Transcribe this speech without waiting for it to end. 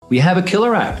We have a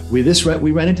killer app. We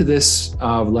ran into this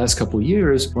the last couple of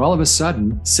years, where all of a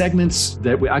sudden segments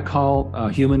that I call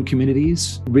human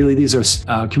communities. Really, these are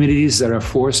communities that are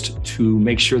forced to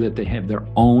make sure that they have their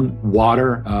own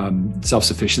water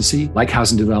self-sufficiency, like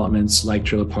housing developments, like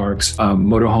trailer parks,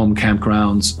 motorhome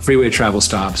campgrounds, freeway travel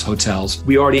stops, hotels.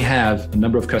 We already have a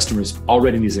number of customers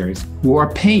already in these areas who are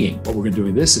paying. What we're going to do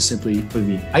with this is simply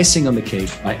putting the icing on the cake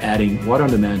by adding water on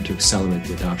demand to accelerate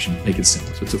the adoption, make it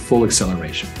simple. So it's a full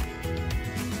acceleration.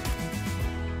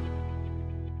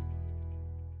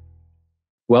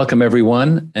 Welcome,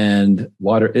 everyone. And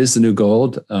Water is the New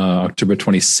Gold, October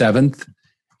 27th.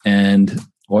 And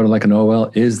Water Like an Oil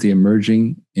Well is the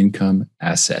emerging income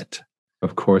asset.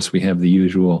 Of course, we have the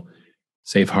usual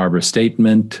safe harbor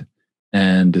statement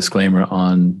and disclaimer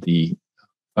on the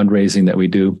fundraising that we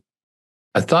do.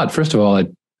 I thought, first of all,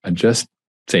 I'd just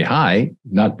say hi,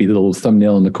 not be the little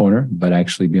thumbnail in the corner, but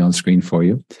actually be on screen for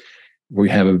you. We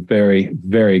have a very,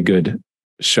 very good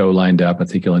show lined up. I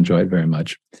think you'll enjoy it very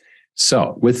much.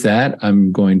 So with that,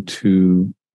 I'm going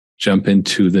to jump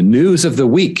into the news of the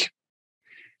week.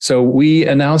 So we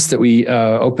announced that we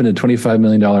opened a $25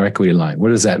 million equity line. What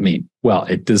does that mean? Well,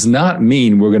 it does not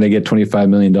mean we're going to get $25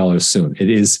 million soon. It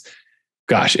is,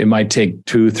 it might take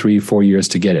 2, 3, 4 years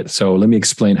to get it. So let me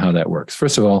explain how that works.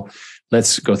 First of all,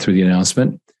 let's go through the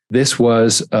announcement. This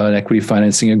was an equity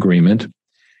financing agreement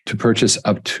to purchase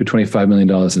up to $25 million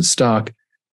in stock,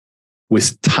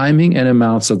 with timing and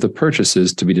amounts of the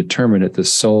purchases to be determined at the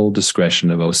sole discretion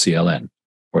of OCLN,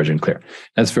 OriginClear.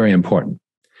 That's very important.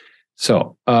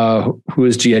 So who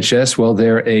is GHS? Well,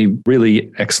 they're a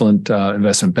really excellent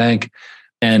investment bank.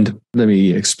 And let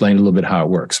me explain a little bit how it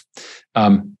works.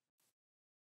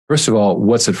 First of all,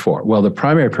 what's it for? Well, the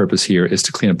primary purpose here is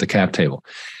to clean up the cap table.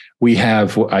 We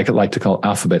have what I could like to call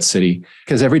Alphabet City,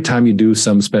 because every time you do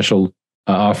some special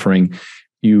offering,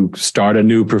 you start a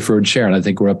new preferred share. And I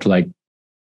think we're up to like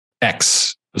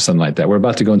X or something like that. We're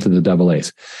about to go into the double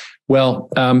A's. Well,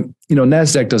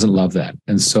 NASDAQ doesn't love that.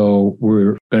 And so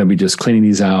we're going to be just cleaning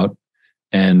these out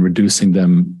and reducing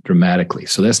them dramatically.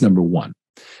 So that's number one,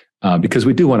 because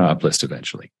we do want to uplist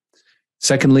eventually.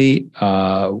 Secondly,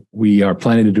 we are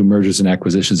planning to do mergers and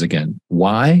acquisitions again.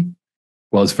 Why?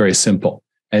 Well, it's very simple.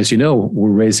 As you know, we're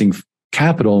raising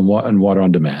capital in water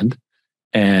on demand.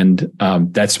 And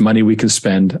that's money we can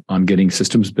spend on getting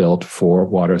systems built for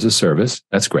water as a service.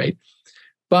 That's great.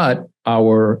 But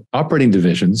our operating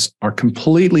divisions are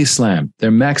completely slammed.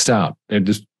 They're maxed out. They're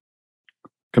just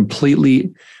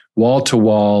completely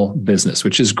wall-to-wall business,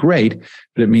 which is great,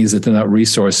 but it means that they're not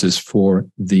resources for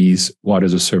these water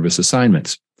as a service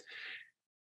assignments.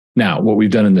 Now, what we've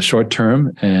done in the short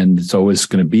term, and it's always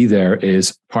going to be there,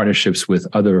 is partnerships with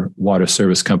other water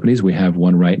service companies. We have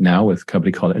one right now with a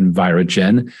company called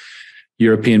Envirogen,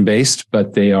 European-based,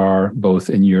 but they are both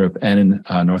in Europe and in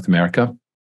North America.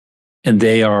 And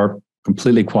they are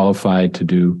completely qualified to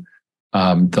do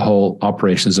the whole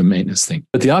operations and maintenance thing.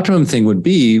 But the optimum thing would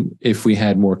be if we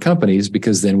had more companies,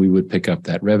 because then we would pick up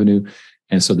that revenue.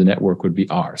 And so the network would be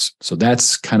ours. So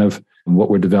that's kind of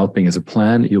what we're developing as a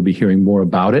plan. You'll be hearing more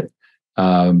about it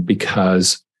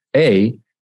because it's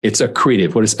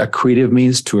accretive. What does accretive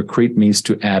means? To accrete means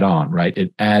to add on, right?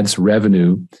 It adds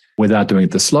revenue without doing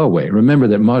it the slow way. Remember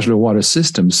that Modular Water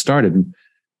Systems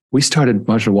we started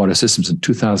Modular Water Systems in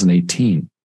 2018.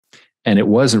 And it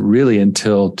wasn't really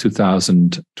until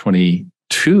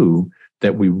 2022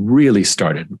 that we really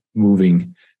started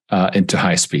moving into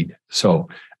high speed. So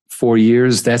 4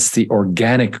 years, that's the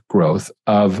organic growth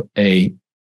of a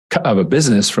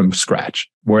business from scratch.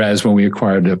 Whereas when we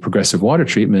acquired Progressive Water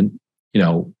Treatment,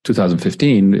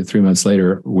 2015, 3 months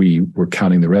later, we were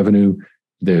counting the revenue.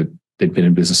 They'd been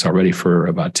in business already for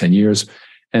about 10 years.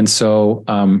 And so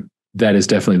that is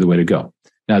definitely the way to go.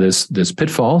 Now, there's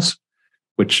pitfalls,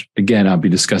 which again, I'll be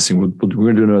discussing. We're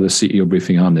going to do another CEO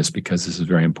briefing on this because this is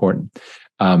very important.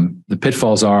 The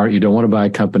pitfalls are you don't want to buy a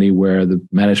company where the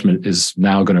management is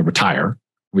now going to retire.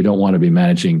 We don't want to be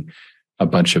managing a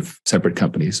bunch of separate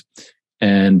companies.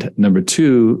 And number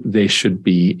two, they should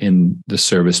be in the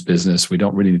service business. We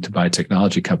don't really need to buy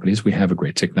technology companies. We have a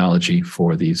great technology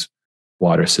for these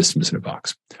water systems in a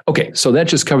box. Okay, so that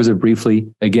just covers it briefly.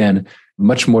 Again,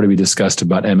 much more to be discussed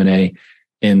about M&A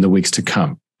in the weeks to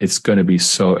come. It's going to be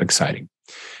so exciting.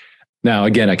 Now,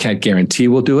 again, I can't guarantee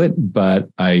we'll do it, but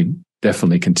I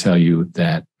definitely can tell you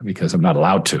that because I'm not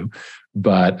allowed to.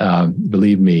 But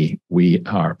believe me, we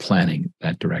are planning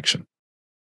that direction.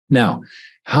 Now,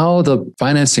 how the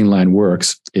financing line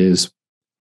works is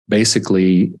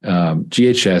basically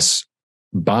GHS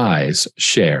buys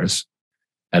shares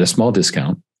at a small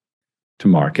discount to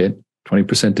market,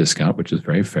 20% discount, which is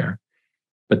very fair.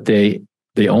 But they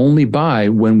They only buy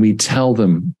when we tell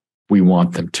them we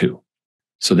want them to.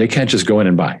 So they can't just go in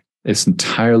and buy. It's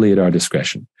entirely at our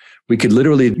discretion. We could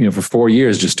literally, for 4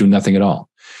 years, just do nothing at all.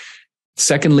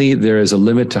 Secondly, there is a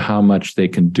limit to how much they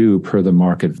can do per the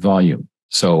market volume.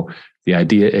 So the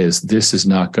idea is this is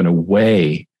not going to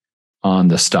weigh on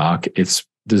the stock. It's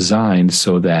designed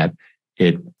so that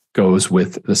it goes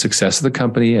with the success of the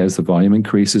company. As the volume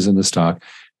increases in the stock,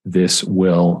 this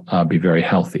will be very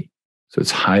healthy. So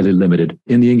it's highly limited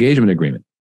in the engagement agreement.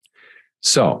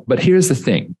 So, but here's the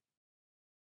thing.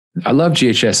 I love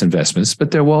GHS Investments,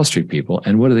 but they're Wall Street people.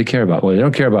 And what do they care about? Well, they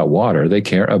don't care about water. They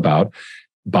care about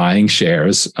buying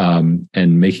shares and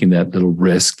making that little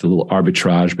risk, the little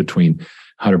arbitrage between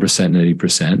 100% and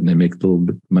 80%. And they make a little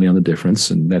bit of money on the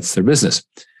difference, and that's their business.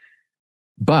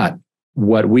 But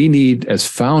what we need as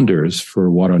founders for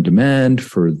Water on Demand,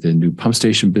 for the new pump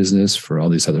station business, for all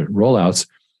these other rollouts,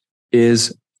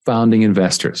 is founding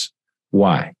investors.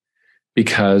 Why?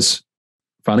 Because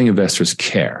founding investors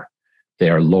care. They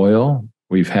are loyal.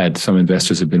 We've had some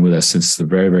investors who have been with us since the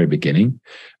very, very beginning.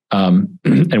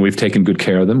 And we've taken good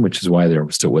care of them, which is why they're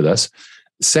still with us.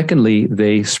 Secondly,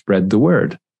 they spread the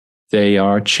word. They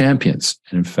are champions.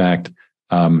 And in fact,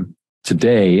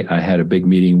 today I had a big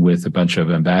meeting with a bunch of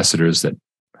ambassadors that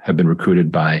have been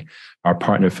recruited by our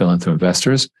partner, Philanthro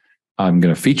Investors. I'm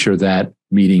going to feature that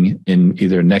meeting in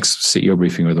either next CEO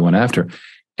briefing or the one after.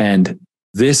 And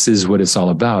this is what it's all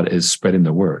about, is spreading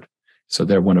the word. So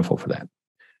they're wonderful for that.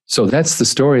 So that's the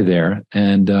story there.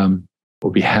 And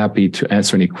we'll be happy to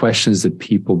answer any questions that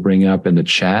people bring up in the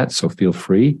chat. So feel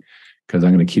free, because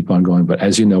I'm going to keep on going. But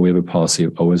as you know, we have a policy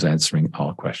of always answering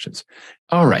all questions.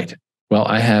 All right. Well,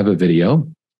 I have a video.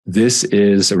 This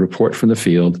is a report from the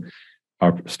field.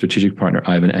 Our strategic partner,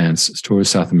 Ivan Ants, tours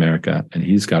South America, and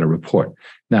he's got a report.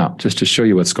 Now, just to show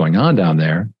you what's going on down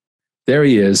there, there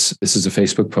he is. This is a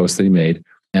Facebook post that he made.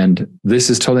 And this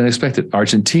is totally unexpected.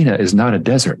 Argentina is not a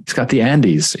desert. It's got the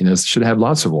Andes. It should have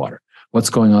lots of water. What's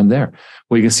going on there?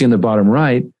 Well, you can see in the bottom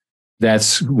right,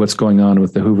 that's what's going on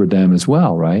with the Hoover Dam as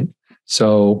well, right?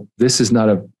 So this is not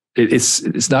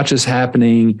it's not just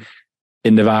happening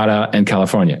in Nevada and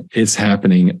California. It's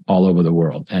happening all over the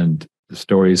world. And the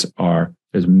stories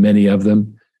there's many of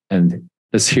them. And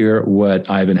let's hear what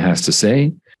Ivan has to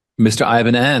say. Mr.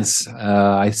 Ivan Ants,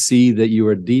 I see that you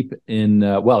are deep in,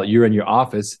 you're in your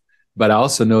office, but I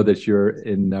also know that you're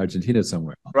in Argentina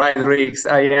somewhere. Right, Riggs.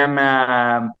 I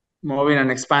am moving and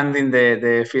expanding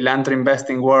the philanthropy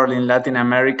investing world in Latin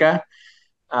America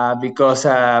because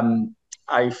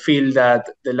I feel that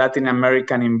the Latin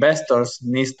American investors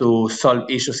need to solve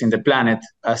issues in the planet,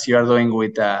 as you are doing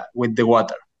with the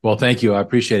water. Well, thank you. I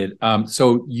appreciate it.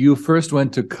 So you first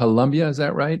went to Colombia, is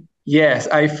that right? Yes,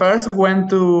 I first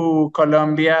went to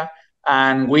Colombia,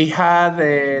 and we had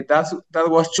that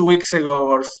was 2 weeks ago,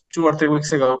 or 2 or 3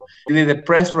 weeks ago. We did a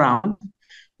press round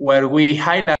where we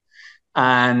highlighted,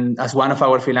 and as one of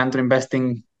our philanthropy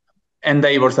investing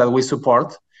endeavors that we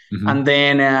support, and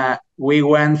then we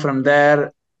went from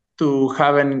there to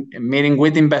have a meeting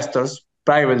with investors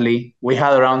privately. We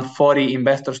had around 40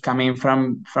 investors coming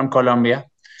from Colombia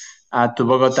to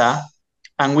Bogota,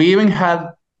 and we even had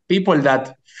people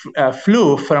that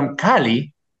flew from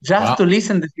Cali just to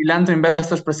listen to the philanthropy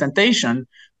investors presentation,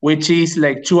 which is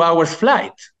like 2 hours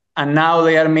flight. And now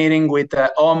they are meeting with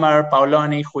Omar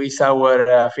Paoloni, who is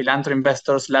our philanthropy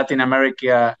investors Latin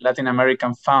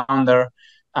American founder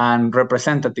and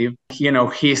representative.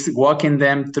 He's walking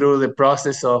them through the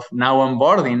process of now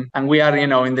onboarding. And we are,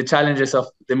 in the challenges of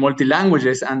the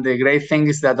multi-languages. And the great thing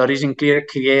is that Origin Clear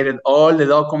created all the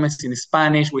documents in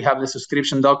Spanish. We have the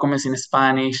subscription documents in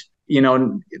Spanish, the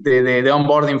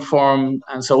onboarding form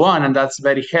and so on. And that's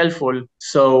very helpful.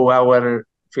 So our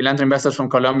philanthropy investors from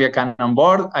Colombia can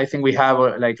onboard. I think we have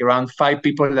around 5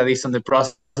 people that is on the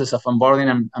process of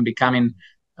onboarding and becoming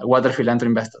water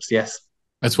philanthropy investors. Yes.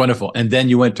 That's wonderful. And then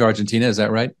you went to Argentina, is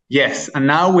that right? Yes. And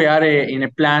now we are in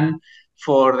a plan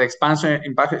for the expansion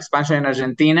in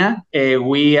Argentina.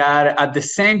 We are at the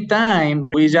same time,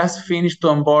 we just finished to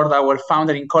onboard our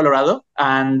founder in Colorado.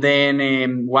 And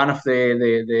then one of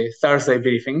the Thursday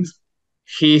briefings,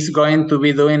 he's going to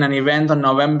be doing an event on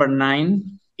November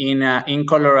 9 in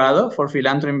Colorado for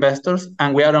philanthropy investors.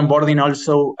 And we are onboarding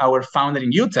also our founder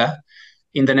in Utah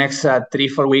in the next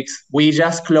 3-4 weeks. We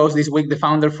just closed this week the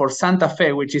founder for Santa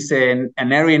Fe, which is an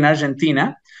area in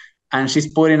Argentina. And she's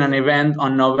putting an event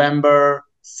on November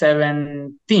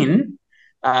 17.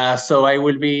 So I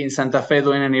will be in Santa Fe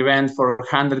doing an event for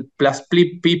 100 plus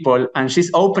people. And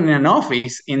she's opening an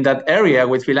office in that area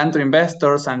with philanthropy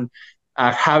investors and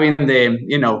having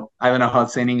the, I don't know how to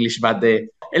say in English, but the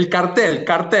el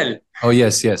cartel. Oh,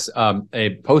 yes, yes.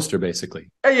 A poster, basically.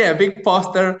 Yeah, big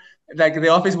poster. Like the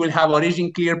office will have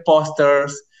Origin Clear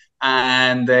posters,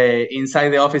 and inside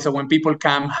the office, so when people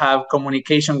come, have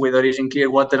communication with Origin Clear,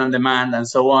 Water on Demand, and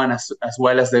so on, as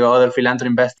well as the other philanthropy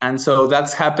investors. And so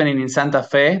that's happening in Santa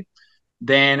Fe.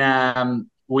 Then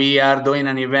we are doing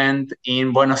an event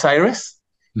in Buenos Aires,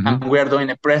 and we are doing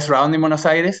a press round in Buenos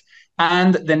Aires.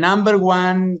 And the number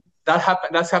one,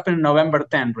 that's happening November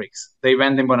 10, Riggs, the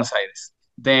event in Buenos Aires.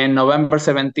 Then November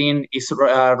 17 is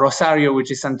Rosario,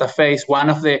 which is Santa Fe. Is one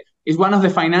of the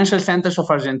financial centers of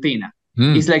Argentina.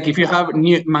 It's like if you have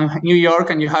New York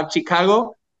and you have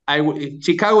Chicago,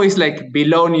 Chicago is like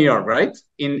below New York, right?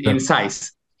 In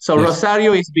size. So yes.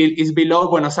 Rosario is below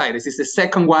Buenos Aires. It's the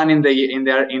second one in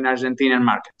Argentinian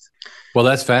market. Well,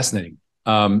 that's fascinating.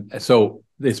 So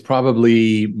it's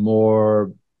probably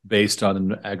more based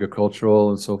on agricultural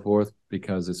and so forth,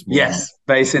 because it's more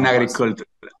based in agriculture.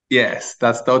 Yes,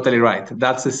 that's totally right.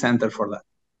 That's the center for that.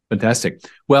 Fantastic.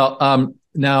 Well,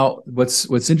 now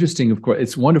what's interesting, of course,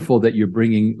 it's wonderful that you're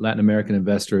bringing Latin American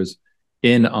investors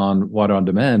in on Water on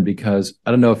Demand, because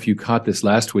I don't know if you caught this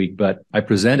last week, but I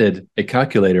presented a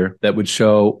calculator that would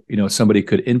show, somebody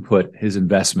could input his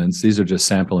investments. These are just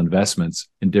sample investments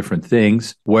in different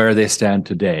things, where they stand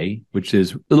today, which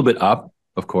is a little bit up,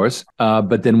 of course.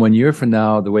 But then 1 year from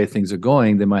now, the way things are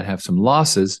going, they might have some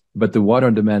losses, but the Water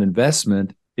on Demand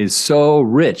investment is so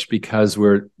rich because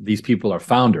these people are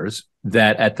founders,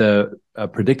 that at the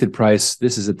predicted price,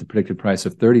 this is at the predicted price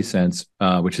of 30 cents,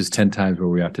 which is 10 times where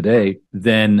we are today,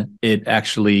 then it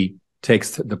actually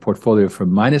takes the portfolio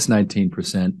from minus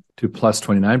 19% to plus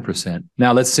 29%.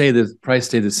 Now, let's say the price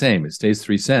stayed the same. It stays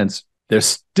 3 cents. They're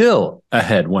still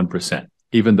ahead 1%,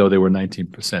 even though they were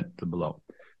 19% below.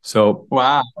 So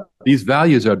wow, these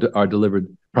values are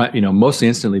delivered, mostly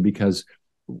instantly, because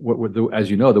as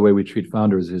you know, the way we treat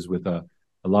founders is with a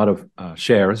lot of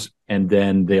shares, and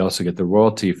then they also get the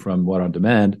royalty from Water on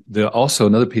Demand. Also,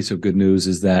 another piece of good news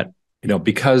is that,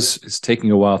 because it's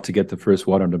taking a while to get the first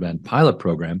Water on Demand pilot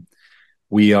program,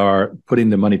 we are putting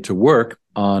the money to work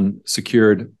on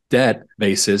secured debt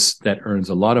basis that earns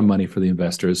a lot of money for the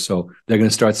investors. So they're going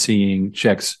to start seeing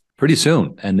checks pretty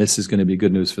soon, and this is going to be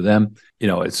good news for them.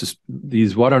 It's just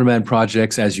these Water on Demand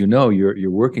projects, as you know, you're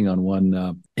working on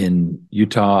one in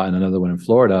Utah and another one in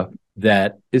Florida,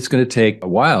 that it's going to take a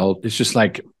while. It's just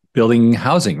like building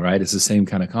housing, right? It's the same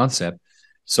kind of concept.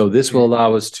 So this will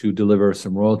allow us to deliver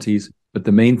some royalties. But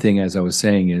the main thing, as I was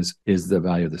saying, is the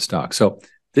value of the stock. So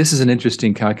this is an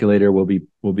interesting calculator.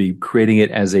 We'll be creating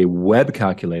it as a web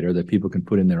calculator that people can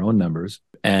put in their own numbers,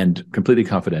 and completely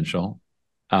confidential.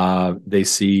 They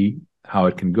see how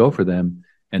it can go for them,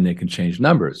 and they can change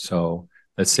numbers. So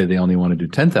let's say they only want to do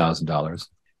 $10,000.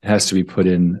 It has to be put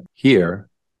in here.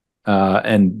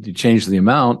 And you change the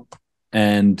amount,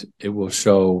 and it will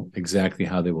show exactly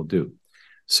how they will do.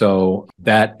 So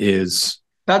that's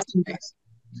amazing.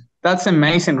 That's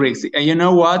amazing, Rick. You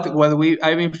know what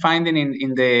I've been finding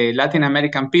in the Latin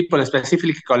American people,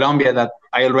 specifically Colombia, that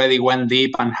I already went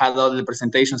deep and had all the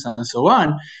presentations and so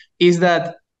on, is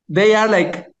that they are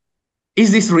like,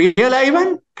 is this real,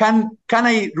 Ivan? Can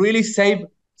I really save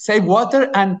water?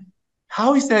 And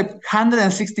how is that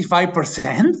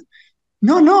 165%?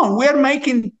 No, we're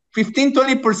making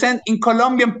 15-20% in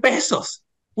Colombian pesos,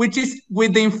 which is,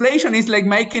 with the inflation, is like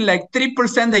making like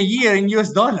 3% a year in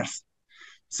US dollars.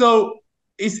 So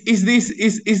is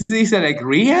this like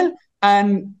real?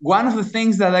 And one of the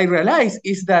things that I realized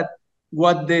is that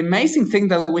what the amazing thing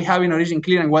that we have in Origin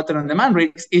Clear and Water on Demand,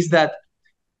 Rick, is that,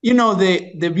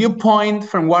 the viewpoint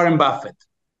from Warren Buffett.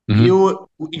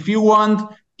 Mm-hmm.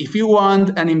 If you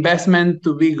want an investment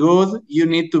to be good, you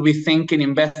need to be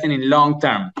investing in long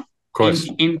term. Of course.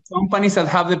 In companies that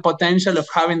have the potential of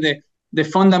having the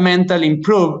fundamental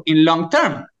improve in long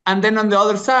term. And then on the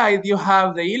other side, you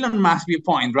have the Elon Musk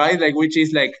viewpoint, right? Like, which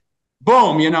is like,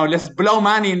 boom, let's blow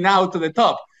money now to the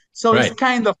top. So right. It's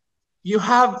kind of, you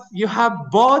have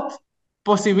both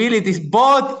possibilities,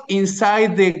 both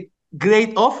inside the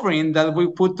great offering that we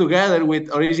put together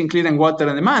with Origin Clear and Water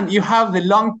on Demand. You have the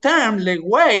long-term like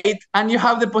wait, and you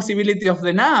have the possibility of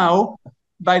the now,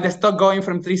 by the stock going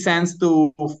from 3 cents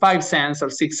to 5 cents or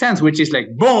 6 cents, which is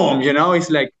like boom, it's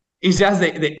like, it's just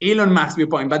the Elon Musk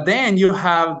viewpoint. But then you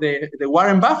have the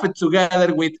Warren Buffett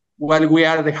together with what we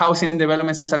are, the housing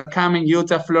developments are coming,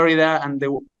 Utah, Florida,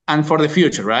 and for the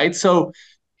future, right? So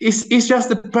it's just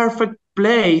the perfect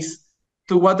place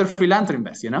to water philanthropy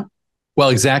invest, Well,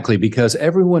 exactly, because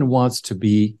everyone wants to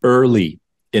be early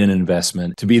in an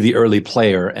investment, to be the early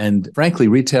player. And frankly,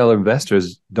 retail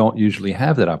investors don't usually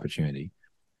have that opportunity.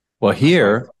 Well,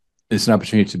 here is an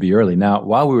opportunity to be early. Now,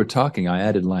 while we were talking, I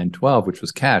added line 12, which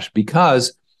was cash,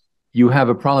 because you have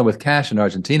a problem with cash in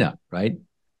Argentina, right?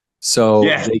 So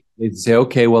Yes. they say,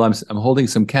 okay, well, I'm holding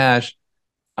some cash.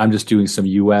 I'm just doing some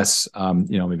US,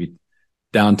 maybe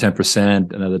down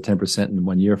 10%, another 10% in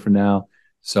 1 year from now.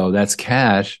 So that's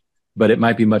cash, but it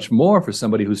might be much more for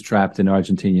somebody who's trapped in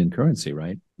Argentinian currency,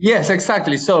 right? Yes,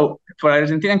 exactly. So for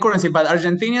Argentinian currency, but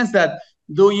Argentinians that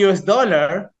do US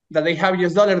dollar, that they have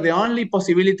US dollar, the only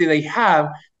possibility they have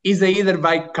is they either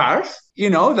buy cars,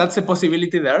 that's a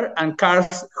possibility there, and cars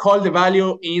hold the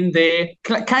value in the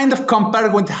kind of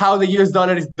compared with how the US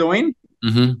dollar is doing.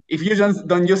 Mm-hmm. If you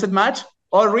don't use it much,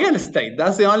 or real estate.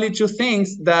 That's the only two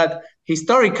things that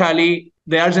historically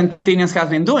the Argentinians have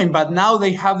been doing, but now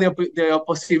they have the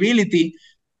possibility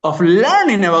of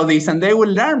learning about this, and they will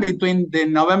learn between the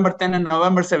November 10 and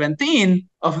November 17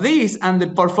 of this, and the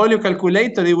portfolio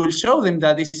calculator, it will show them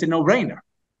that it's a no-brainer.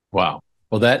 Wow.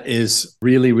 Well, that is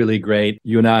really, really great.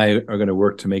 You and I are going to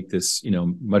work to make this,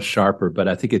 much sharper, but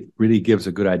I think it really gives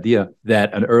a good idea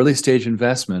that an early stage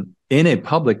investment in a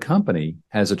public company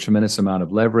has a tremendous amount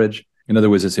of leverage. In other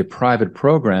words, it's a private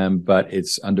program, but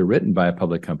it's underwritten by a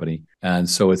public company. And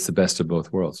so it's the best of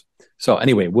both worlds. So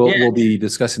anyway, we'll be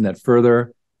discussing that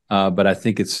further. But I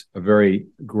think it's a very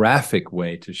graphic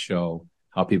way to show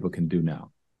how people can do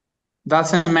now.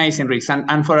 That's amazing, Rick.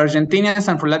 And for Argentinians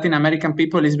and for Latin American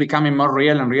people, it's becoming more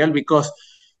real and real, because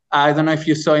I don't know if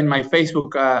you saw in my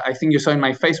Facebook, I think you saw in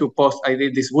my Facebook post I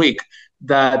did this week,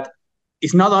 that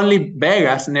it's not only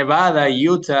Vegas, Nevada,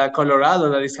 Utah, Colorado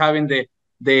that is having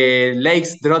the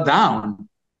lakes draw down.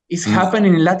 It's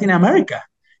happening in Latin America.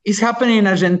 It's happening in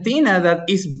Argentina, that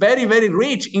is very, very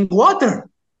rich in water.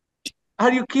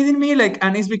 Are you kidding me?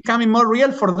 And it's becoming more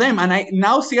real for them. And I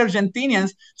now see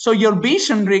Argentinians. So your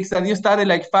vision, Rick, that you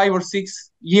started 5 or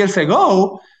 6 years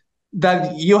ago,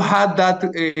 that you had that,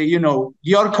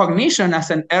 your cognition as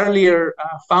an earlier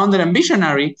founder and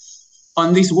visionary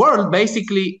on this world,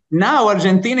 basically now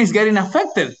Argentina is getting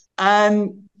affected.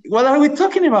 And what are we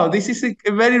talking about? This is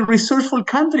a very resourceful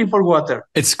country for water.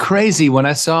 It's crazy. When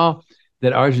I saw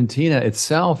that Argentina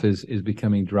itself is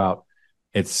becoming drought,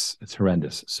 it's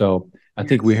horrendous. So I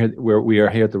think we are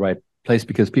here at the right place,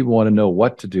 because people want to know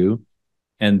what to do.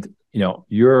 And,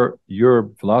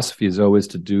 your philosophy is always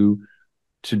to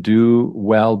do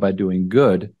well by doing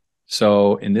good.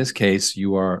 So in this case,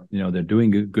 you are, they're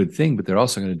doing a good thing, but they're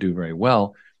also going to do very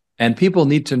well. And people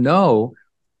need to know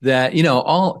that,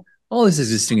 all these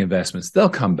existing investments, they'll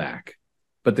come back.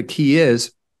 But the key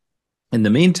is, in the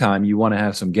meantime, you want to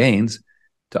have some gains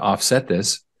to offset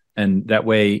this. And that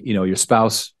way, your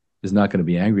spouse is not going to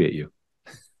be angry at you.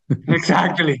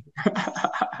 Exactly.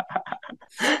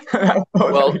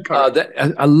 Well,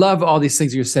 I love all these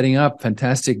things you're setting up.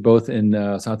 Fantastic, both in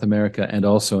South America and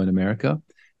also in America.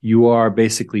 You are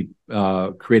basically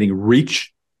creating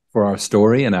reach for our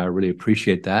story, and I really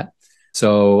appreciate that.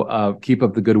 So keep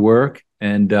up the good work,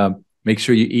 and make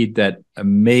sure you eat that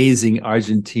amazing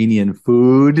Argentinian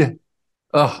food.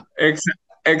 Oh,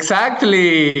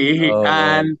 exactly.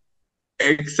 And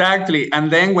exactly.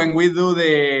 And then when we do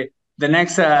the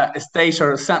next stage,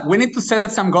 we need to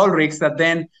set some goal, Rigs, that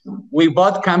then we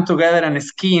both come together and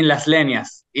ski in Las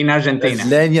Leñas in Argentina. Las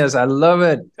Leñas, I love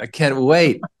it. I can't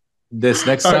wait this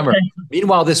next summer.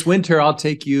 Meanwhile, this winter, I'll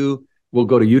take you. We'll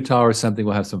go to Utah or something.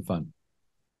 We'll have some fun.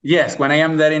 Yes, when I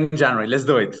am there in January. Let's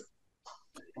do it.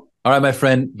 All right, my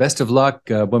friend. Best of luck.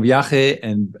 Buen viaje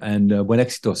and buen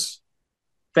éxitos.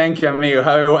 Thank you, amigo.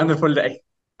 Have a wonderful day.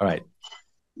 All right.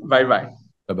 Bye-bye.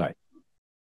 Bye-bye.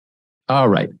 All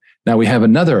right. Now we have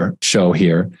another show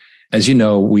here. As you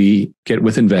know, we get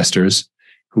with investors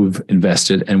who've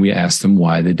invested and we ask them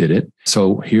why they did it.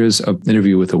 So here's an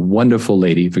interview with a wonderful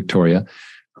lady, Victoria,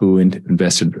 who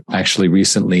invested actually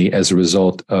recently as a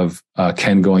result of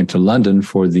Ken going to London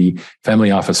for the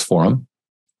Family Office Forum.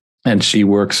 And she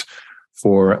works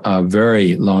for a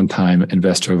very long time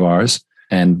investor of ours.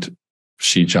 And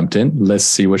she jumped in. Let's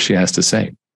see what she has to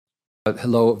say.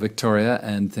 Hello, Victoria,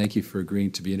 and thank you for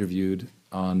agreeing to be interviewed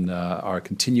on our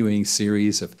continuing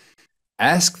series of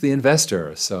Ask the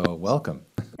Investor. So welcome.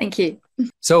 Thank you.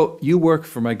 So you work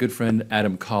for my good friend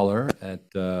Adam Collar at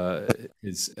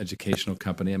his educational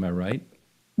company, am I right?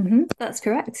 Mm-hmm. That's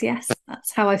correct, yes.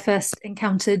 That's how I first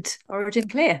encountered Origin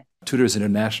Clear. Tutors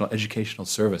International Educational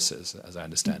Services, as I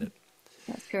understand it.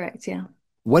 That's correct, yeah.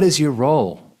 What is your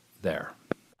role there?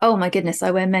 Oh my goodness,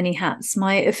 I wear many hats.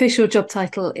 My official job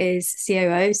title is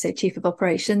COO, so Chief of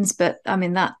Operations, but I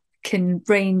mean, that can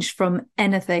range from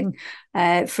anything,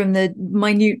 from the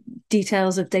minute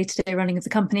details of day-to-day running of the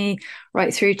company,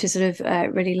 right through to sort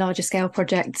of really larger scale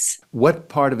projects. What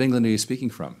part of England are you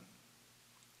speaking from?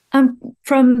 I'm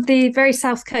from the very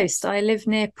south coast. I live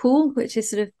near Poole, which is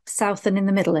sort of south and in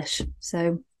the middle-ish.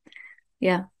 So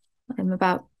yeah, I'm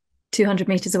about 200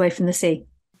 meters away from the sea.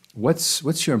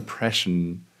 What's your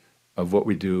impression of what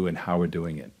we do and how we're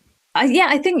doing it? Yeah,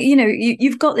 I think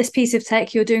you've got this piece of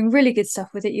tech. You're doing really good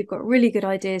stuff with it. You've got really good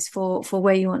ideas for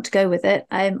where you want to go with it.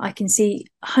 I can see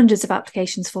hundreds of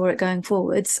applications for it going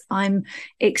forwards. I'm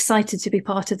excited to be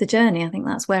part of the journey. I think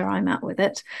that's where I'm at with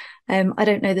it. I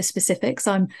don't know the specifics.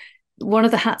 I'm one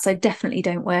of the hats I definitely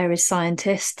don't wear is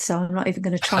scientist, so I'm not even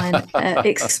going to try and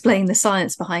explain the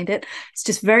science behind it. It's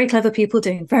just very clever people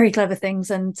doing very clever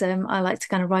things, and I like to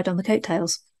kind of ride on the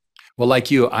coattails. Well,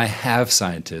 like you, I have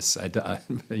scientists. I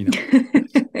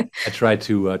try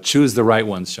to choose the right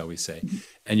ones, shall we say?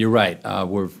 And you're right.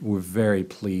 We're very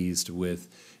pleased with.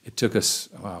 It took us.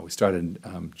 Wow, we started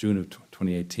in June of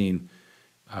 2018,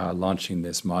 launching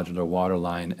this modular water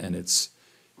line, and it's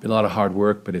been a lot of hard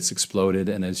work, but it's exploded.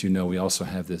 And as you know, we also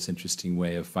have this interesting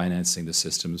way of financing the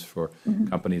systems for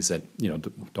companies that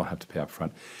don't have to pay up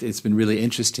front. It's been really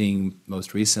interesting.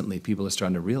 Most recently, people are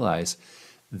starting to realize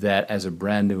that as a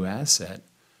brand new asset,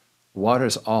 water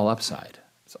is all upside.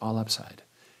 It's all upside.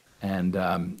 And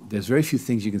there's very few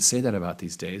things you can say that about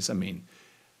these days. I mean,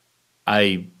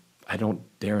 I don't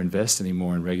dare invest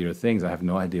anymore in regular things. I have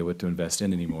no idea what to invest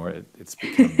in anymore. It's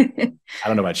become, I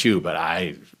don't know about you, but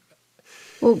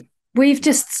Well, we've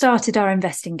just started our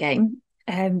investing game.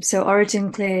 So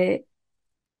Origin Clear,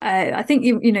 I think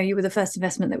you were the first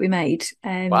investment that we made.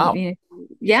 Wow.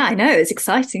 Yeah, I know, it's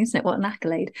exciting, isn't it? What an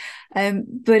accolade!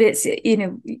 But it's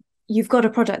you've got a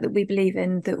product that we believe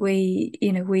in, that we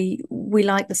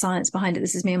like the science behind it.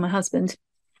 This is me and my husband.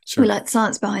 Sure. We like the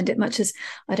science behind it, much as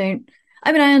I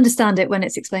understand it when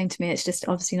it's explained to me. It's just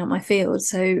obviously not my field.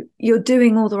 So you're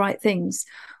doing all the right things.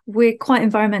 We're quite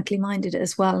environmentally minded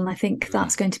as well, and I think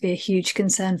that's going to be a huge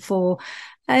concern for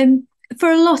a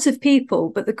lot of people.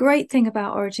 But the great thing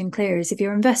about Origin Clear is if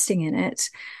you're investing in it,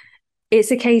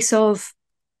 it's a case of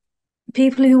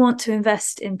people who want to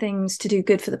invest in things to do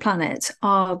good for the planet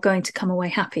are going to come away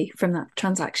happy from that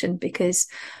transaction, because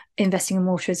investing in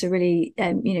water is a really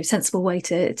sensible way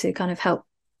to kind of help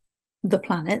the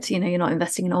planet. You're not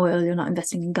investing in oil, you're not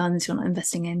investing in guns, you're not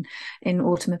investing in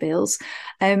automobiles,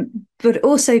 but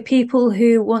also people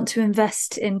who want to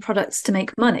invest in products to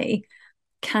make money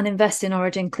can invest in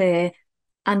Origin Clear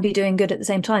and be doing good at the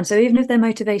same time. So even if their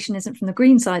motivation isn't from the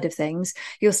green side of things,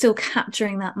 you're still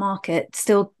capturing that market,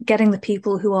 still getting the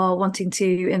people who are wanting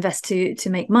to invest to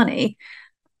make money,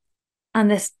 and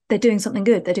they're doing something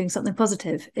good, they're doing something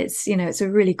positive. It's it's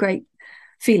a really great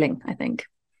feeling, I think.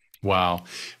 Wow.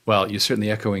 Well, you're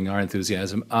certainly echoing our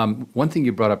enthusiasm. One thing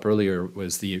you brought up earlier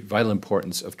was the vital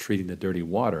importance of treating the dirty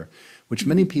water, which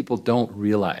many people don't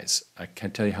realize. I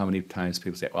can't tell you how many times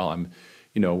people say, well,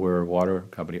 we're a water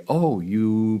company. Oh,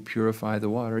 you purify the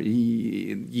water?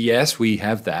 Yes, we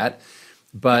have that.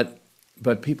 But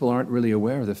people aren't really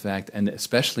aware of the fact, and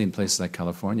especially in places like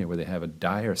California where they have a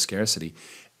dire scarcity,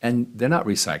 and they're not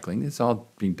recycling. It's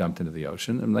all being dumped into the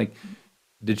ocean. I'm like,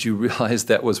 did you realize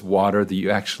that was water that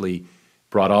you actually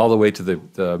brought all the way to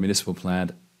the municipal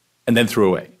plant and then threw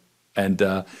away? And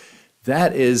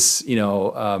that is,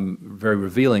 very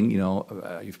revealing.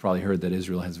 You've probably heard that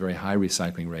Israel has very high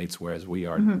recycling rates, whereas we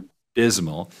are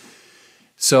dismal.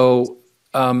 So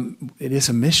it is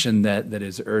a mission that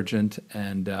is urgent.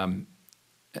 And,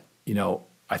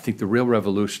 I think the real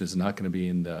revolution is not going to be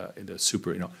in the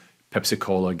super,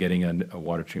 Pepsi-Cola getting a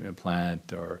water treatment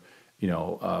plant, or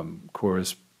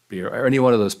Coors Beer, or any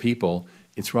one of those people.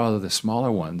 It's rather the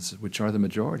smaller ones, which are the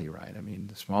majority, right? I mean,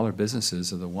 the smaller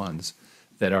businesses are the ones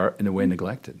that are in a way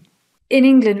neglected. In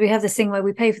England, we have this thing where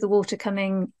we pay for the water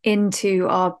coming into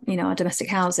our domestic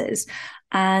houses,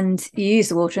 and you use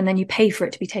the water and then you pay for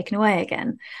it to be taken away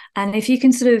again. And if you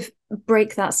can sort of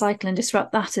break that cycle and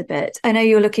disrupt that a bit, I know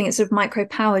you're looking at sort of micro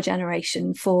power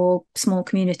generation for small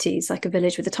communities, like a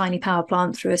village with a tiny power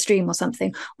plant through a stream or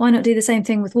something. Why not do the same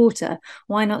thing with water?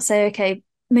 Why not say, okay,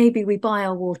 maybe we buy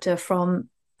our water from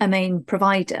a main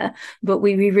provider, but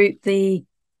we reroute the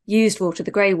used water,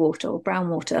 the grey water or brown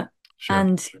water, sure,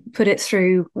 and put it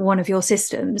through one of your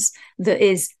systems that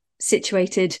is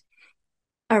situated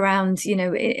around,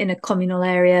 in a communal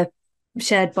area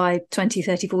shared by 20,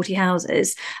 30, 40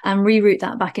 houses, and reroute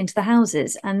that back into the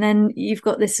houses. And then you've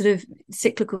got this sort of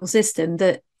cyclical system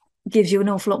that gives you an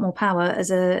awful lot more power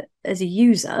as a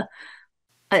user.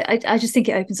 I just think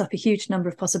it opens up a huge number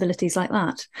of possibilities like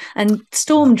that. And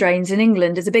storm drains in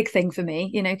England is a big thing for me,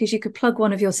 because you could plug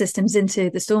one of your systems into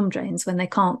the storm drains when they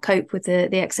can't cope with the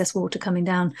excess water coming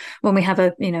down when we have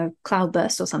a, cloud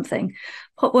burst or something.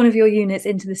 Pop one of your units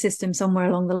into the system somewhere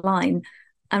along the line,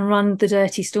 and run the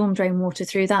dirty storm drain water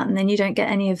through that, and then you don't get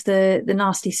any of the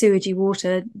nasty sewagey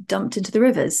water dumped into the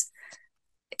rivers.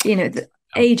 The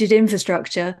aged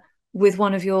infrastructure with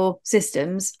one of your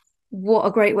systems. What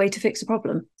a great way to fix a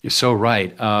problem. You're so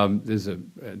right. There's a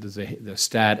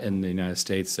stat in the United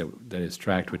States that is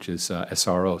tracked, which is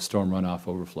SRO, storm runoff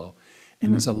overflow,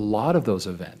 and there's a lot of those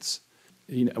events.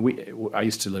 I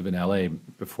used to live in LA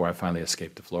before I finally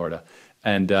escaped to Florida,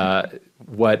 and the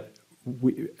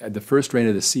first rain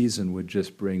of the season would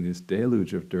just bring this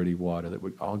deluge of dirty water that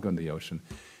would all go into the ocean,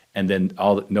 and then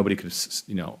nobody could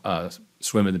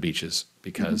swim in the beaches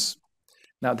because.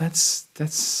 Now that's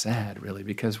sad, really,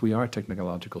 because we are a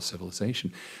technological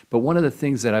civilization. But one of the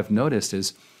things that I've noticed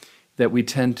is that we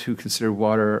tend to consider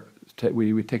water,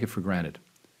 we take it for granted.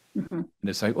 And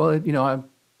it's like, well, I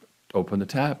open the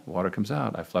tap, water comes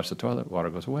out. I flush the toilet, water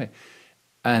goes away.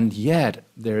 And yet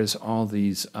there's all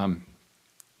these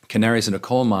canaries in a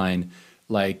coal mine,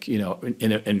 like,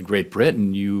 in Great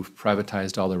Britain, you've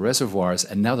privatized all the reservoirs,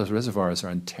 and now those reservoirs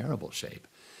are in terrible shape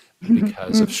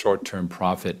because of short-term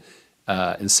profit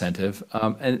incentive,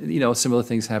 and similar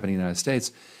things happening in the United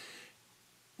States.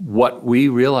 What we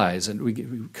realize, and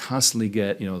we constantly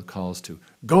get calls to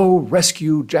go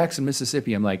rescue Jackson,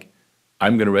 Mississippi. I'm like,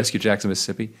 I'm going to rescue Jackson,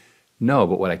 Mississippi? No,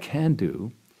 but what I can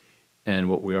do, and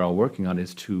what we're all working on,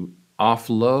 is to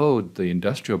offload the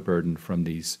industrial burden from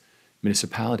these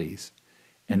municipalities,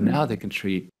 and now they can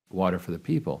treat water for the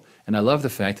people. And I love the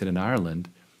fact that in Ireland,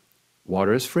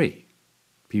 water is free.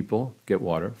 People get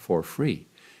water for free.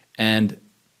 And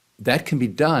that can be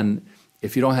done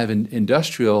if you don't have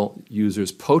industrial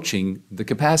users poaching the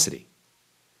capacity,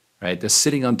 right? They're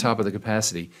sitting on top of the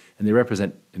capacity, and they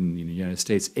represent, in the United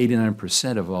States,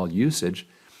 89% of all usage.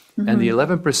 And the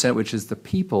 11%, which is the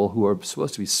people who are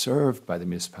supposed to be served by the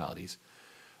municipalities,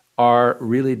 are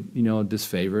really,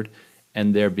 disfavored,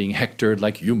 and they're being hectored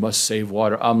like, you must save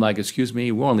water. I'm like, excuse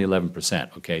me, we're only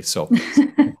 11%, okay? So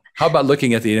how about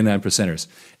looking at the 89%ers?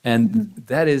 And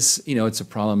that is, it's a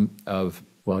problem of,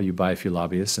 well, you buy a few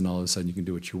lobbyists and all of a sudden you can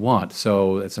do what you want.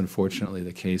 So that's unfortunately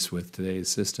the case with today's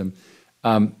system.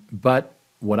 But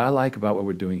what I like about what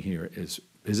we're doing here is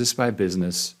business by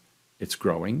business, it's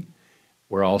growing.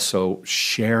 We're also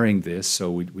sharing this,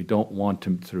 so we don't want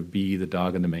to sort of be the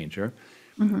dog in the manger,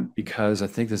 because I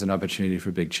think there's an opportunity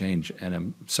for big change. And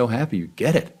I'm so happy you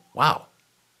get it. Wow.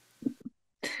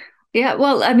 Yeah,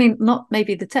 well, I mean, not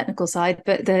maybe the technical side,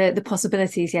 but the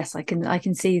possibilities. Yes, I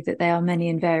can see that they are many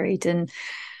and varied, and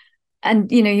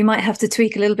you might have to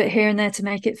tweak a little bit here and there to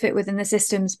make it fit within the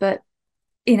systems. But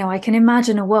I can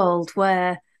imagine a world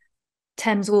where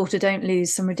Thames Water don't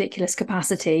lose some ridiculous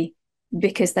capacity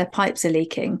because their pipes are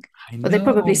leaking. But they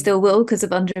probably still will because of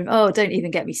don't even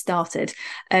get me started.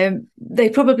 They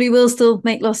probably will still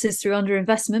make losses through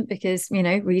underinvestment because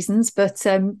reasons, but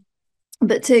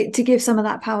to give some of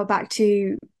that power back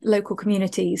to local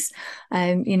communities,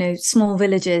 small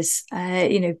villages,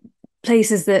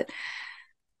 places that,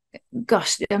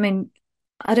 gosh, I mean,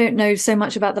 I don't know so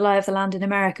much about the lie of the land in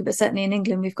America, but certainly in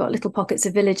England, we've got little pockets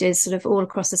of villages sort of all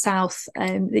across the south.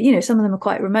 Some of them are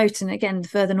quite remote. And again, the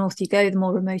further north you go, the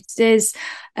more remote it is.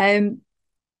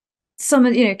 Some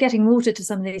of, getting water to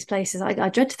some of these places, I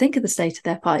dread to think of the state of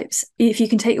their pipes. If you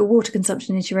can take your water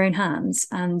consumption into your own hands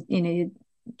and,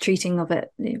 treating of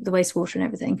it, the wastewater and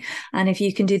everything. And if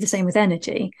you can do the same with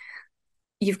energy,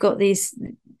 you've got these,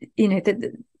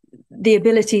 the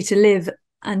ability to live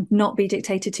and not be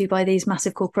dictated to by these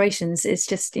massive corporations. Is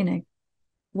just,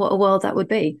 what a world that would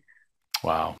be.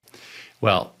 Wow.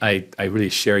 Well, I really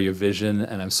share your vision,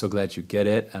 and I'm so glad you get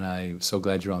it. And I'm so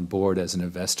glad you're on board as an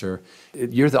investor.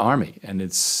 You're the Army, and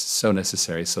it's so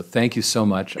necessary. So thank you so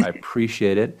much. I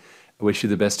appreciate it. I wish you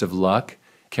the best of luck.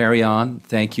 Carry on.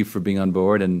 Thank you for being on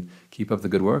board, and keep up the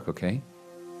good work, okay?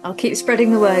 I'll keep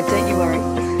spreading the word, don't you worry.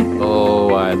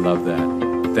 Oh, I love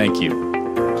that. Thank you.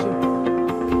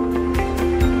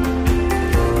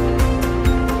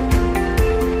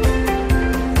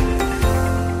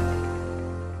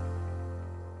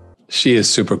 She is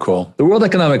super cool. The World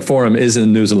Economic Forum is in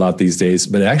the news a lot these days,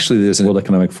 but actually there's a World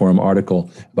Economic Forum article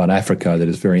about Africa that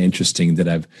is very interesting that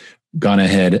I've gone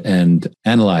ahead and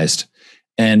analyzed.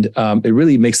 And it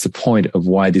really makes the point of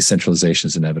why decentralization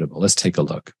is inevitable. Let's take a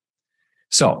look.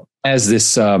 So as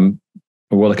this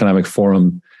World Economic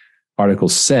Forum article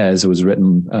says, it was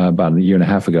written about a year and a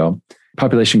half ago,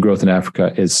 population growth in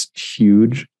Africa is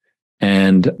huge,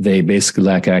 and they basically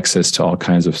lack access to all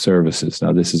kinds of services.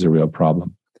 Now, this is a real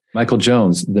problem. Michael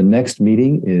Jones, the next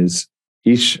meeting is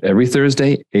every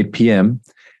Thursday, 8 p.m.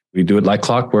 We do it like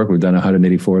clockwork. We've done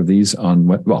 184 of these on,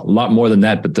 well, a lot more than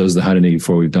that, but those are the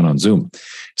 184 we've done on Zoom.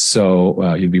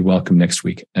 So you'd be welcome next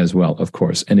week as well, of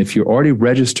course. And if you're already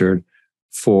registered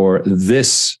for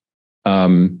this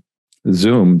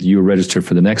Zoom, you're registered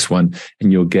for the next one,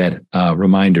 and you'll get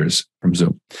reminders from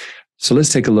Zoom. So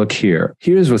let's take a look here.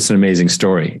 Here's what's an amazing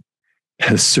story.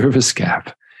 A service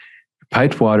gap,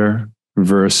 piped water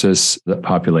versus the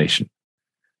population.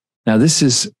 Now, this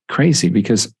is crazy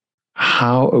because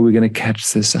how are we going to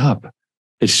catch this up?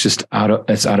 It's just out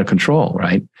of control,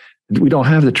 right? We don't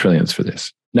have the trillions for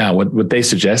this. Now, what they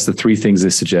suggest, the three things they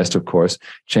suggest, of course,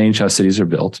 change how cities are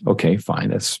built. Okay, fine.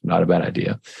 That's not a bad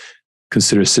idea.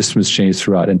 Consider systems change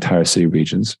throughout entire city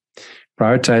regions.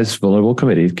 Prioritize vulnerable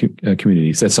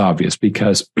communities. That's obvious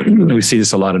because we see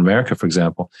this a lot in America, for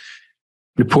example.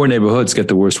 The poor neighborhoods get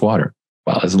the worst water.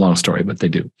 Well, it's a long story, but they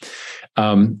do.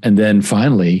 And then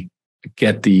finally,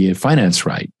 get the finance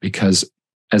right, because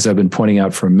as I've been pointing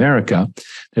out for America,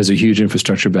 there's a huge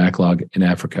infrastructure backlog in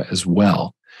Africa as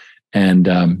well. And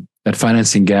that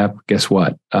financing gap, guess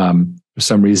what? For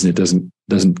some reason, it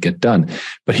doesn't get done.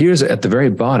 But here's at the very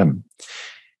bottom,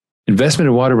 investment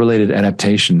in water-related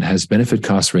adaptation has benefit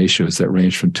cost ratios that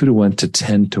range from 2-to-1 to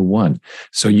 10-to-1.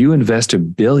 So you invest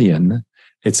 $1 billion,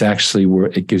 it's actually where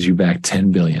it gives you back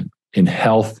 10 billion in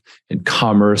health, in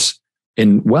commerce,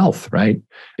 in wealth, right?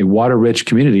 A water-rich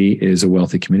community is a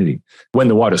wealthy community when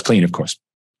the water is clean, of course.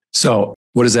 So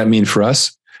what does that mean for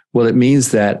us? Well, it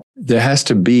means that there has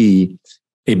to be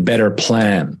a better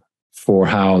plan for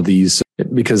how these,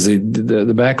 because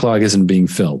the backlog isn't being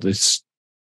filled. It's,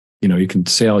 you can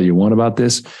say all you want about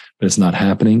this, but it's not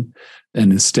happening.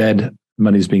 And instead,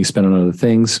 money is being spent on other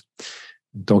things.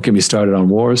 Don't get me started on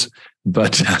wars,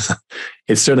 but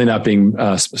it's certainly not being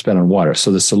spent on water.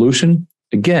 So the solution,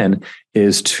 again,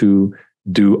 is to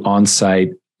do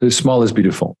on-site. The small is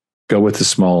beautiful. Go with the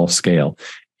small scale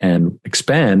and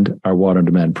expand our water on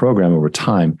demand program over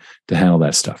time to handle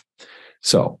that stuff.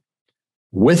 So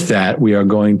with that, we are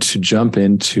going to jump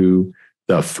into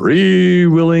the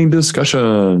freewheeling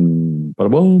discussion.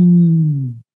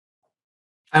 Ba-da-boom.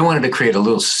 I wanted to create a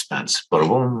little suspense.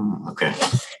 Ba-da-boom. Okay.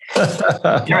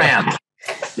 Here I am.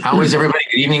 How is everybody?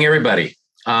 Good evening, everybody.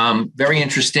 Very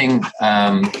interesting.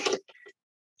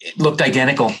 It looked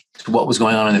identical to what was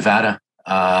going on in Nevada,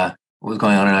 what was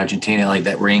going on in Argentina, like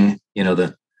that ring,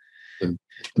 the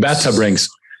bathtub rings.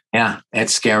 Yeah,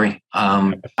 it's scary.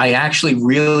 I actually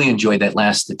really enjoyed that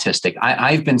last statistic.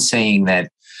 I've been saying that,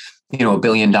 $1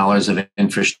 billion of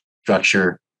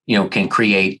infrastructure, can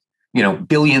create,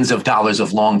 billions of dollars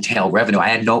of long tail revenue. I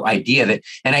had no idea that,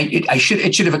 and it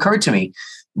should have occurred to me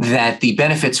that the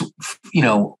benefits,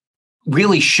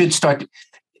 really should start.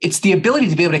 It's the ability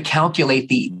to be able to calculate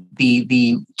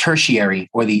the tertiary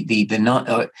or the not,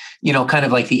 kind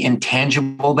of like the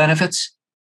intangible benefits,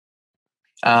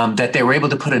 that they were able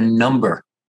to put a number.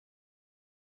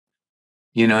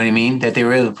 You know what I mean? That they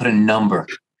were able to put a number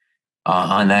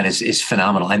on that is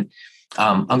phenomenal. And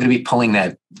I'm going to be pulling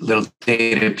that little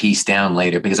data piece down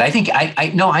later because I think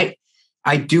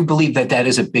I do believe that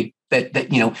is a big,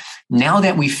 that now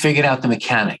that we figured out the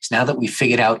mechanics, now that we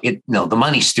figured out the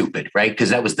money's stupid, right?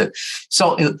 Because that was the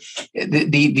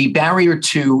barrier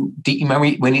to, remember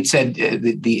when it said,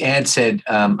 the ad said,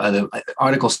 the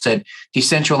article said,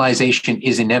 decentralization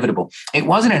is inevitable. It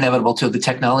wasn't inevitable till the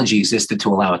technology existed to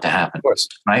allow it to happen. Of course.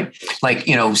 Right? Like,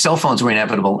 cell phones were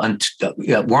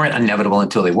weren't inevitable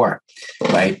until they were,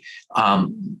 right?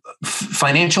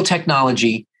 Financial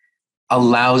technology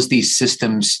allows these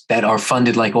systems that are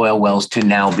funded like oil wells to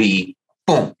now be,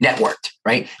 boom, networked,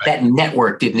 right? That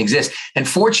network didn't exist. And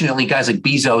fortunately, guys like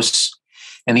Bezos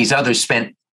and these others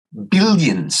spent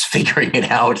billions figuring it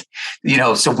out,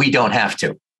 so we don't have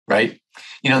to, right?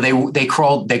 They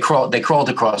crawled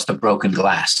across the broken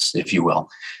glass, if you will,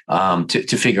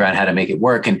 to figure out how to make it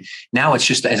work. And now it's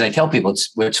just, as I tell people,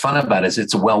 what's fun about it is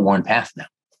it's a well-worn path now.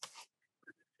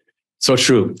 So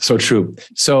true. So true.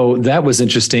 So that was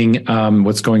interesting.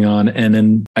 What's going on. And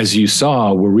then as you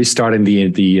saw, we're restarting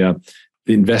the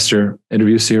investor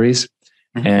interview series,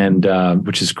 and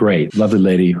which is great. Lovely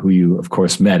lady who you, of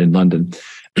course, met in London.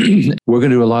 We're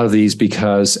going to do a lot of these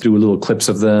because do little clips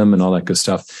of them and all that good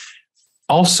stuff.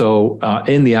 Also,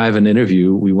 in the Ivan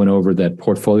interview, we went over that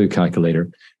portfolio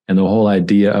calculator, and the whole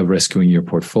idea of rescuing your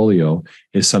portfolio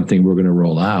is something we're going to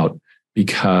roll out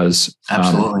because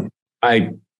absolutely.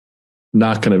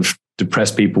 Not going to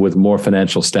depress people with more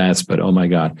financial stats, but oh my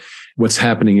God, what's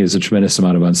happening is a tremendous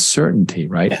amount of uncertainty,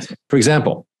 right? Yes. For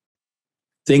example,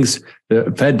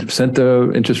 the Fed sent the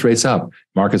interest rates up,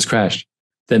 markets crashed.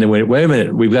 Then they went, wait a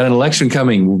minute, we've got an election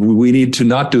coming. We need to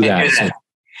not do that.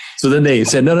 So then they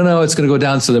said, no, it's going to go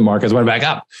down. So the markets went back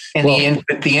up. And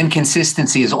the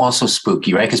inconsistency is also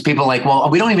spooky, right? Because people are like, well,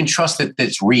 we don't even trust that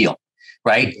it's real,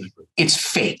 right? It's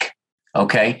fake.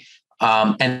 Okay.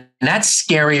 And that's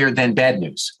scarier than bad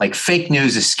news. Like fake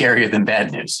news is scarier than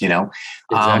bad news,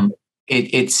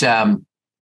 Exactly.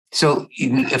 So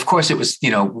of course it was,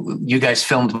 you guys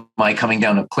filmed my coming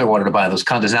down to Clearwater to buy those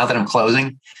condos. Now that I'm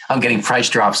closing, I'm getting price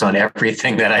drops on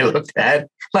everything that I looked at.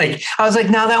 Like, I was like,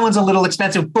 no, that one's a little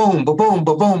expensive. Boom, boom, boom,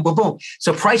 boom, boom, boom, boom.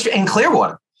 So price in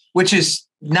Clearwater, which is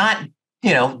not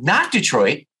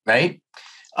Detroit, right?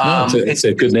 It's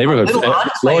a good neighborhood.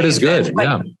 Florida's good.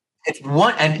 Yeah.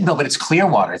 But it's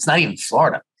Clearwater. It's not even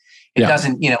Florida. It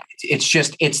doesn't,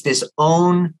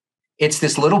 it's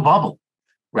this little bubble,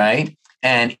 right?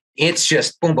 And it's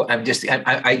just boom, boom. I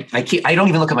don't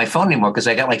even look at my phone anymore because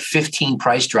I got like 15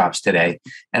 price drops today.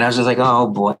 And I was just like, oh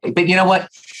boy. But you know what?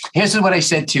 Here's what I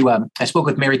said to, I spoke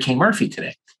with Mary Kay Murphy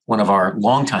today, one of our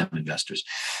longtime investors.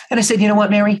 And I said, you know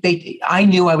what, Mary, I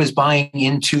knew I was buying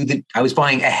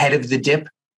ahead of the dip.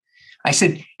 I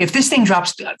said, if this thing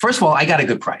drops, first of all, I got a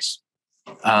good price.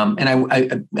 And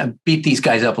I beat these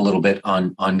guys up a little bit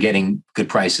on getting good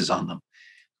prices on them.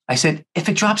 I said, if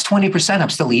it drops 20%, I'm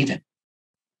still even.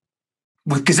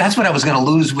 Because that's what I was going to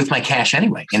lose with my cash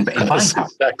anyway in buying power.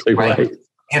 Exactly right.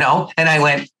 And I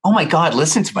went, oh my God,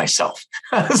 listen to myself.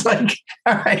 I was like,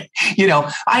 all right,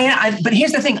 but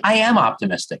here's the thing. I am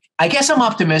optimistic. I guess I'm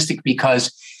optimistic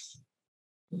because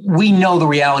we know the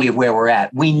reality of where we're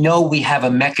at. We know we have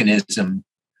a mechanism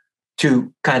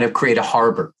to kind of create a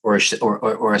harbor or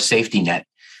a safety net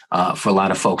for a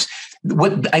lot of folks.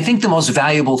 What I think the most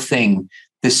valuable thing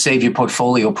this Save Your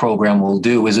Portfolio program will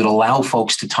do is it'll allow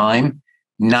folks to time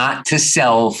not to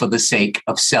sell for the sake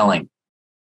of selling,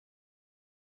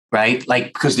 right?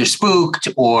 Like because they're spooked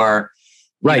or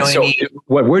right. So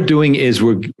what we're doing is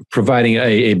we're providing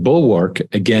a bulwark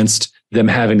against them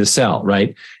having to sell,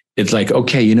 right? It's like,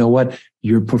 okay, you know what?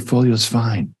 Your portfolio is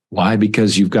fine. Why?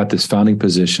 Because you've got this founding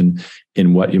position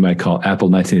in what you might call Apple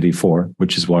 1984,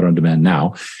 which is water on demand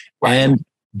now. Right. And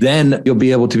then you'll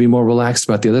be able to be more relaxed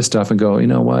about the other stuff and go, you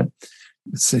know what?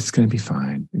 It's going to be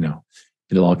fine.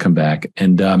 It'll all come back.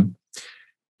 And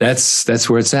that's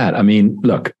where it's at. I mean,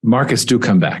 look, markets do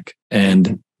come back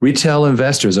and retail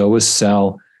investors always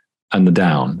sell on the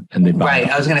down and they buy. Right.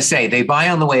 I was going to say they buy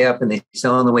on the way up and they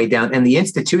sell on the way down. And the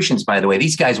institutions, by the way,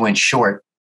 these guys went short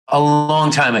a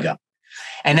long time ago.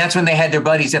 And that's when they had their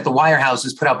buddies at the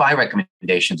wirehouses put out buy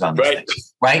recommendations on these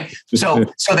things, right? So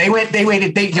they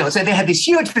waited. So they had these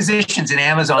huge positions in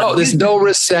Amazon. Oh, there's no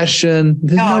recession.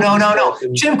 No.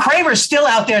 Jim Cramer's still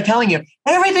out there telling you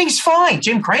everything's fine.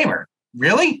 Jim Cramer,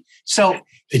 really? So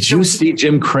did you see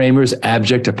Jim Cramer's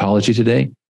abject apology today?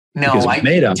 No,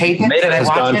 Meta has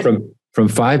gone from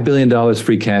 $5 billion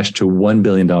free cash to $1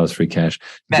 billion free cash.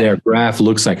 Their graph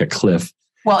looks like a cliff.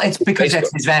 Well, it's because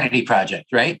that's his vanity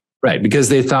project, right? Right, because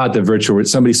they thought that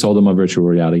somebody sold them on virtual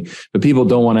reality, but people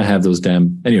don't want to have those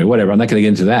anyway, whatever. I'm not going to get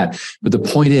into that. But the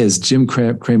point is, Jim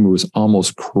Cramer was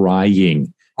almost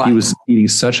crying. Wow. He was eating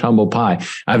such humble pie.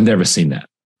 I've never seen that.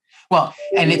 Well,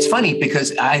 and it's funny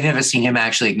because I've never seen him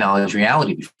actually acknowledge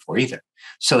reality before either.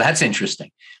 So that's interesting.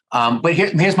 But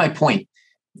here's my point.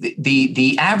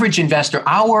 The average investor,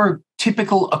 our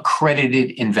typical accredited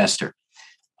investor,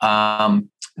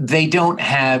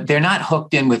 they're not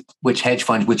hooked in with which hedge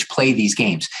funds, which play these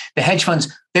games. The hedge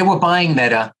funds, they were buying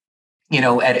Meta,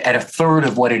 at a third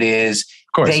of what it is.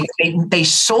 Of course. They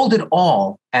sold it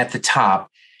all at the top.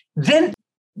 Then,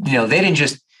 they didn't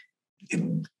just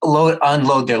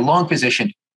unload their long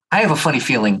position. I have a funny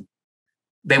feeling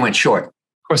they went short. Of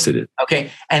course they did.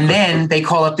 Okay. And then they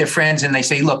call up their friends and they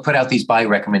say, look, put out these buy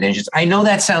recommendations. I know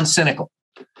that sounds cynical,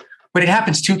 but it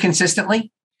happens too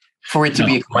consistently for it to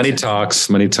be. Money talks,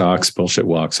 bullshit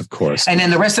walks, of course. And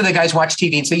then the rest of the guys watch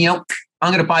TV and say, I'm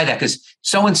going to buy that because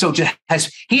so-and-so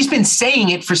he's been saying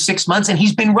it for 6 months and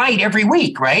he's been right every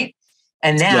week. Right.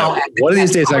 And now one of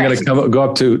these days I'm going to go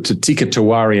up to Tika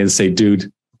Tiwari and say,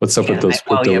 dude, what's up with those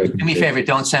crypto? Do me a favor.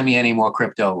 Don't send me any more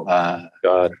crypto.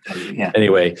 God.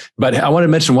 Anyway, but I want to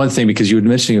mention one thing because you were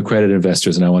mentioning accredited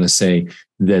investors. And I want to say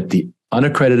that the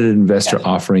unaccredited investor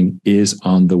offering is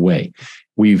on the way.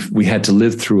 We had to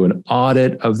live through an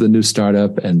audit of the new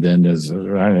startup, and then it's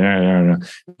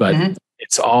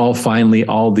all finally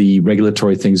all the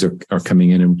regulatory things are coming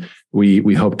in, and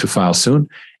we hope to file soon,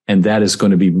 and that is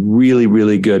going to be really,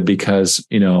 really good because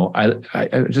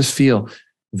I just feel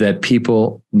that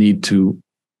people need to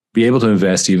be able to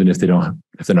invest even if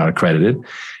they're not accredited,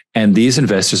 and these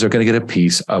investors are going to get a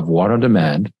piece of water on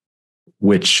demand,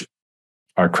 which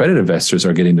our accredited investors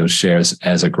are getting those shares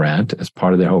as a grant, as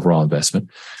part of their overall investment.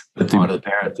 But part of the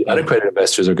parent. the unaccredited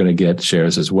investors are going to get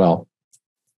shares as well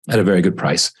at a very good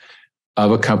price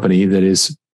of a company that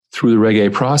is, through the Reg A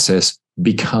process,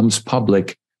 becomes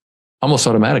public almost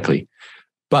automatically.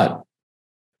 But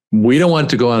we don't want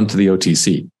to go onto the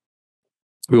OTC.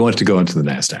 We want to go into the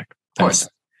NASDAQ.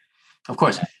 Of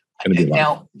course.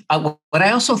 Now, what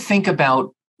I also think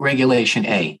about Regulation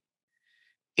A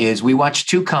is we watch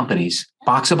two companies,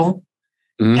 Boxable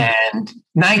and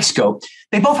Knightscope.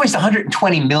 They both raised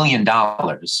 $120 million.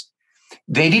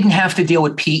 They didn't have to deal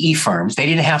with PE firms. They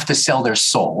didn't have to sell their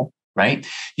soul, right?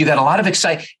 You got a lot of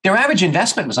excitement. Their average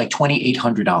investment was like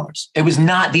 $2,800. It was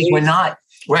not, these were not,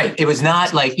 right. It was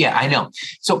not like, yeah, I know.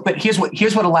 So, but here's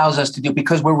what allows us to do,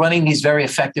 because we're running these very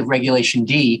effective Regulation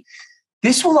D.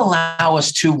 This will allow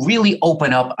us to really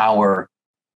open up our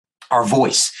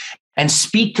voice and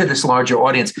speak to this larger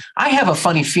audience. I have a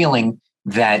funny feeling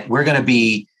that we're going to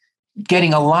be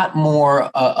getting a lot more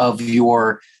of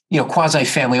your,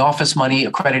 quasi-family office money,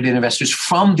 accredited investors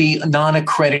from the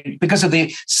non-accredited, because of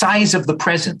the size of the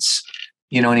presence.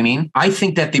 You know what I mean? I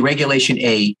think that the Regulation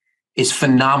A is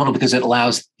phenomenal because it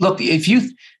allows, look,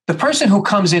 the person who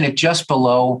comes in at just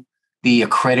below the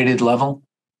accredited level,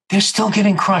 they're still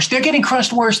getting crushed. They're getting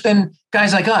crushed worse than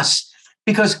guys like us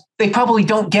because they probably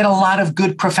don't get a lot of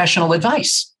good professional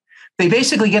advice. They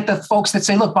basically get the folks that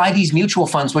say, look, buy these mutual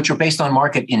funds, which are based on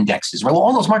market indexes. Well,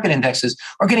 all those market indexes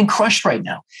are getting crushed right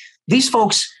now. These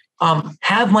folks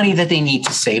have money that they need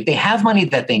to save. They have money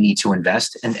that they need to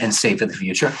invest and save for the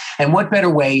future. And what better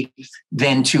way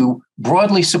than to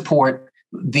broadly support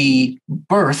the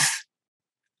birth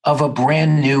of a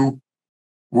brand new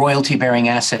royalty-bearing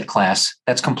asset class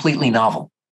that's completely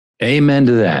novel. Amen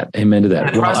to that. Amen to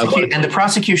that. And the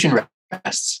prosecution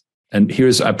rests. And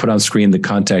I put on screen the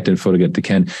contact info to get to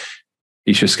Ken.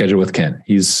 You should schedule with Ken.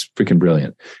 He's freaking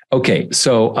brilliant. Okay,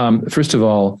 so first of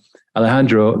all,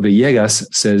 Alejandro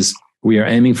Villegas says, we are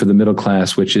aiming for the middle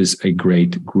class, which is a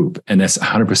great group. And that's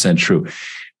 100% true.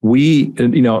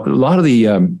 A lot of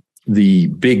the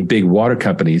big water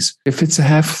companies, if it's a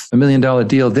 $500,000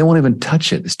 deal, they won't even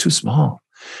touch it. It's too small.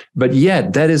 But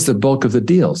yet that is the bulk of the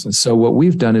deals. And so what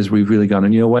we've done is we've really gone,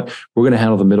 and you know what? We're going to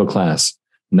handle the middle class,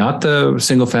 not the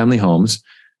single family homes,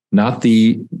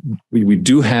 we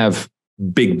do have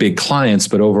big clients,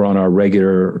 but over on our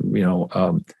regular,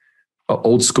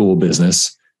 old school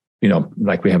business,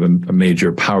 like we have a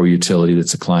major power utility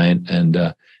that's a client, and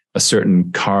a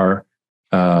certain car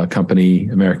company,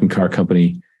 American car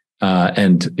company,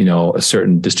 and a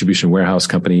certain distribution warehouse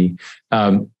company.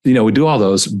 We do all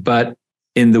those, but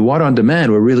in the water on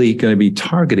demand, we're really going to be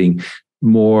targeting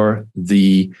more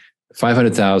the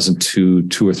 $500,000 to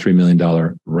 $2 or $3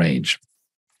 million range.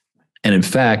 And in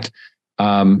fact,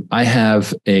 I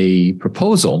have a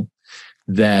proposal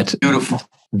that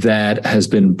has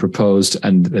been proposed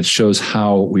and that shows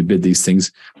how we bid these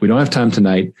things. We don't have time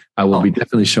tonight. I will be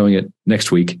definitely showing it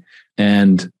next week.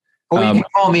 And you can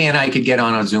call me and I could get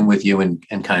on a Zoom with you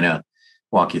and kind of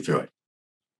walk you through it.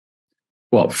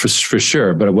 Well, for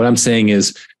sure. But what I'm saying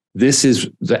is this is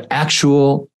the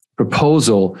actual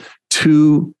proposal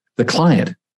to the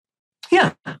client.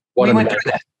 Yeah. We went through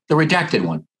that. The redacted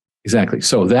one. Exactly.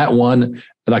 So that one,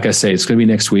 like I say, it's going to be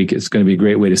next week. It's going to be a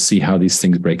great way to see how these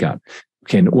things break out.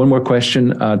 Okay. One more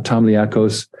question. Tom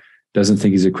Liakos doesn't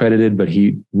think he's accredited, but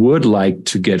he would like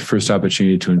to get first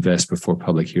opportunity to invest before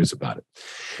public hears about it.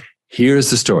 Here's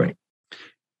the story.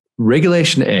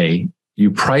 Regulation A,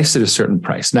 you priced at a certain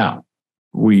price. Now,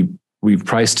 we've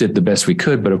priced it the best we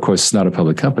could, but of course, it's not a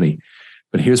public company.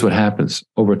 But here's what happens.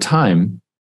 Over time,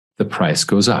 the price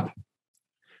goes up.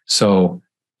 So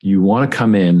you want to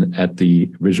come in at the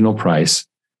original price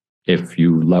if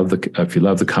you love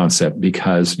the concept,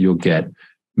 because you'll get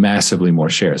massively more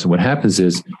shares. And what happens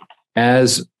is,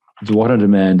 as the Water on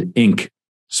Demand Inc.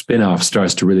 spinoff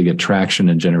starts to really get traction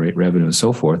and generate revenue and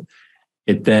so forth,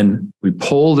 we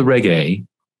pull the Reg A,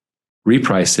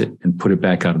 reprice it, and put it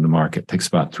back out in the market. It takes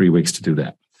about 3 weeks to do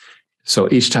that. So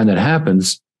each time that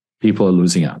happens, people are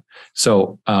losing out.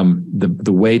 So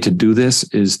the way to do this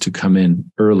is to come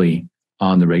in early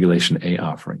on the Regulation A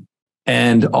offering.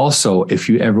 And also, if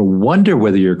you ever wonder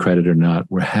whether you're accredited or not,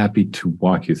 we're happy to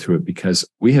walk you through it, because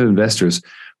we have investors.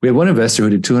 We have one investor who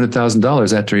did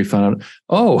 $200,000 after he found out,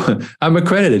 oh, I'm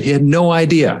accredited. He had no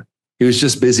idea. He was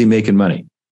just busy making money.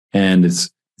 And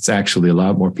it's actually a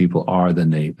lot more people are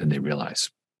than they realize.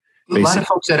 Basically, a lot of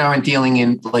folks that aren't dealing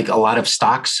in like a lot of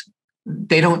stocks,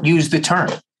 they don't use the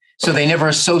term. So they never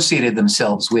associated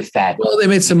themselves with that. Well, they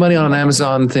made some money on an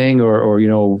Amazon thing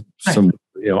or some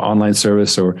online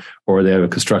service or they have a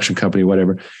construction company,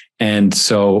 whatever. And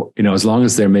so, as long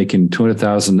as they're making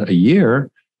 $200,000 a year,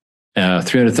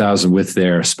 300,000 with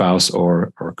their spouse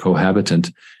or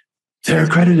cohabitant, they're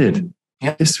accredited.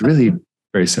 Yeah. It's really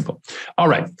very simple. All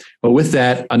right. Well, with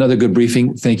that, another good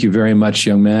briefing. Thank you very much,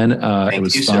 young man. It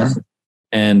was fun. Sir.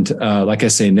 And like I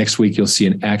say, next week, you'll see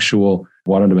an actual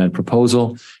water on demand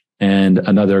proposal. And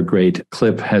another great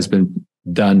clip has been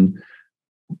done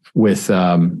with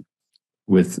a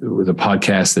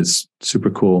podcast that's super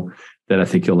cool that I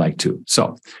think you'll like too.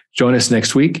 So join us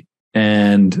next week.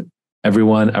 And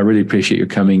everyone, I really appreciate you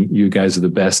coming. You guys are the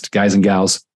best guys and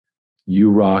gals. You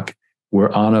rock. We're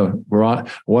on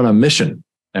a mission,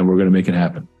 and we're going to make it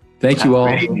happen. Thank you all.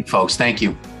 Great evening, folks. Thank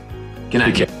you. Good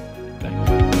night.